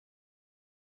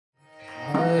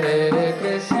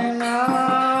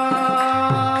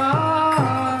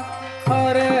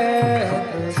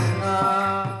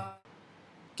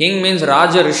King means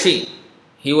Raja Rishi.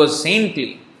 He was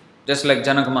saintly, just like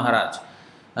Janak Maharaj,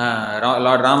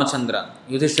 Lord Ramachandra,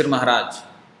 Yudhishthir Maharaj,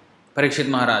 Parikshit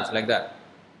Maharaj, like that.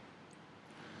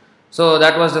 So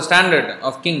that was the standard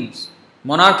of kings.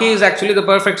 Monarchy is actually the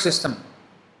perfect system,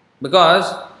 because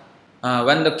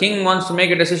when the king wants to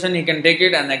make a decision, he can take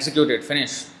it and execute it,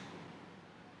 finish.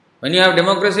 When you have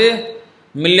democracy,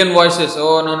 million voices,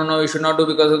 oh no, you should not do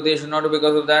because of this, you should not do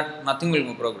because of that, nothing will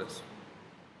move progress.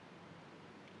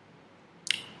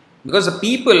 Because the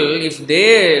people, if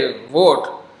they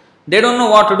vote, they don't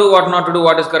know what to do, what not to do,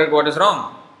 what is correct, what is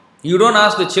wrong. You don't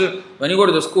ask the children, when you go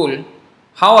to the school,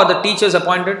 how are the teachers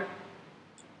appointed?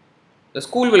 The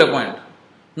school will appoint.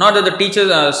 Not that the teachers,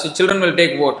 children will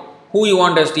take vote. Who you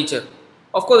want as teacher?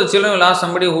 Of course, the children will ask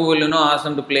somebody who will, ask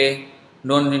them to play,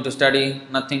 don't need to study,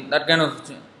 nothing. That kind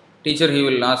of teacher he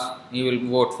will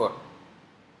vote for.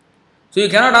 So you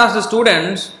cannot ask the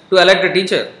students to elect a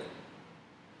teacher.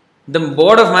 The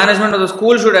board of management of the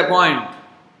school should appoint,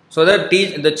 so that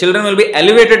the children will be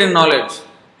elevated in knowledge,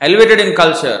 elevated in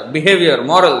culture, behavior,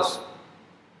 morals.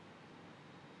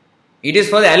 It is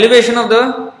for the elevation of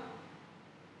the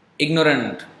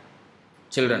ignorant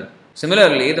children.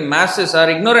 Similarly, the masses are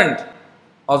ignorant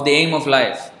of the aim of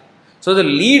life. So the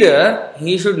leader,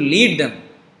 he should lead them,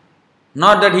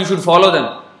 not that he should follow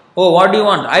them. Oh, what do you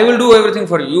want? I will do everything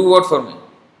for you. You vote for me.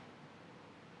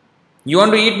 You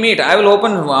want to eat meat? I will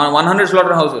open 100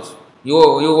 slaughterhouses. You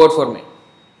vote for me.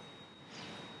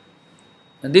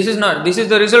 And this is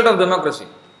the result of democracy.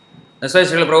 That's why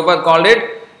Srila Prabhupada called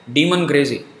it demon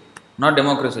crazy. Not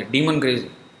democracy, demon crazy.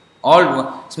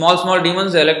 All small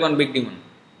demons, they elect one big demon.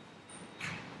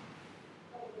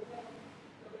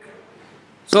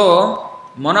 So,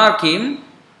 monarchy,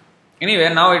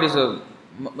 anyway, now it is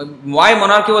why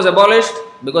monarchy was abolished?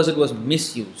 Because it was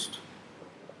misused.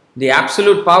 The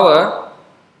absolute power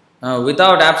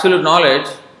without absolute knowledge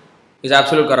is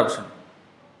absolute corruption.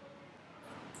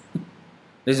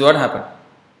 This is what happened.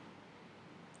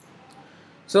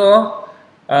 So,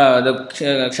 the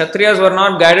Kshatriyas were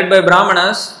not guided by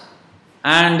Brahmanas,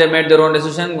 and they made their own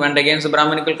decision, went against the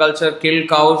Brahminical culture, killed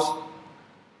cows,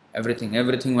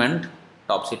 everything went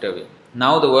topsy-turvy.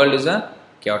 Now the world is a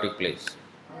chaotic place.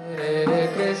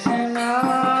 Hare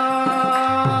Krishna